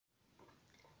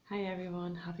Hi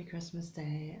everyone, happy Christmas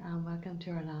Day and welcome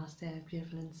to our last day of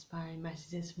beautiful inspiring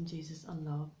messages from Jesus on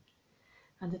love.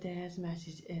 And today's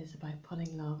message is about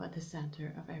putting love at the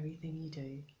centre of everything you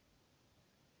do.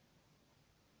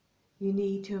 You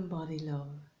need to embody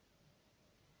love.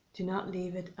 Do not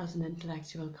leave it as an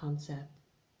intellectual concept.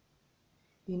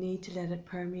 You need to let it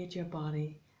permeate your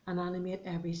body and animate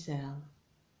every cell.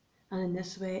 And in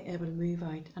this way it will move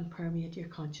out and permeate your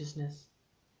consciousness.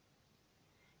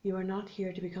 You are not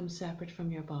here to become separate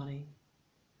from your body.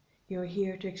 You are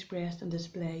here to express and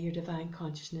display your divine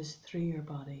consciousness through your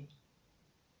body.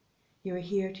 You are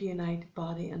here to unite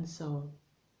body and soul.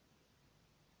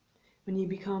 When you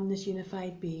become this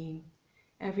unified being,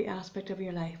 every aspect of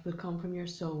your life will come from your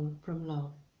soul, from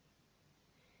love.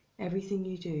 Everything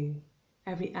you do,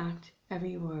 every act,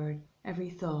 every word,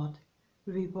 every thought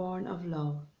will be born of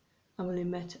love and will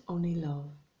emit only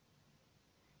love.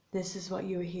 This is what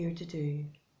you are here to do.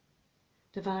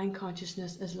 Divine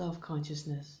consciousness is love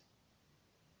consciousness.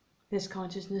 This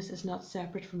consciousness is not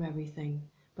separate from everything,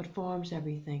 but forms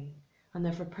everything, and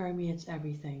therefore permeates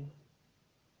everything.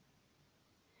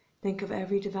 Think of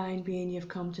every divine being you have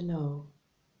come to know,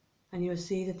 and you will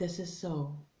see that this is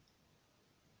so.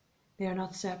 They are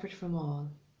not separate from all.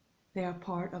 They are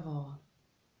part of all.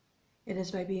 It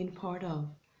is by being part of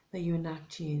that you enact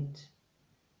change.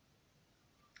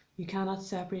 You cannot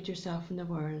separate yourself from the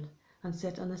world and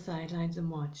sit on the sidelines and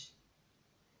watch.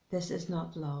 This is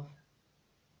not love.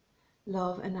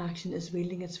 Love in action is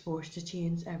wielding its force to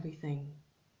change everything.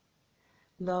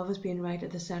 Love is being right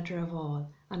at the centre of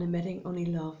all and emitting only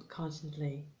love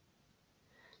constantly.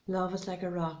 Love is like a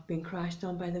rock being crashed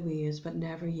on by the waves but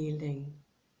never yielding.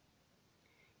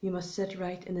 You must sit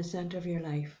right in the centre of your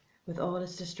life with all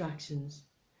its distractions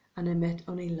and emit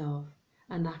only love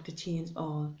and act to change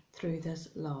all through this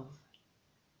love.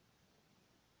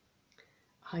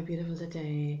 How beautiful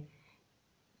today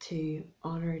to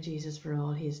honour Jesus for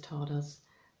all he has taught us,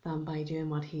 than by doing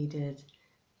what he did,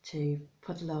 to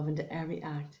put love into every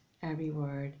act, every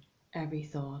word, every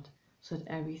thought, so that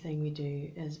everything we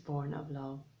do is born of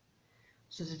love.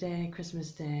 So today,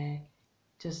 Christmas Day,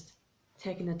 just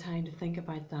taking the time to think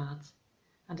about that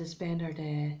and to spend our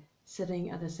day sitting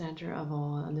at the centre of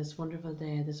all on this wonderful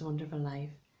day, this wonderful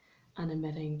life, and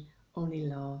emitting only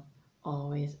love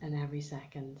always and every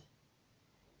second.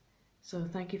 So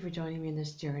thank you for joining me in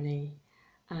this journey,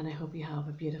 and I hope you have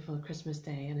a beautiful Christmas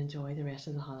day and enjoy the rest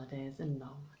of the holidays in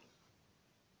love.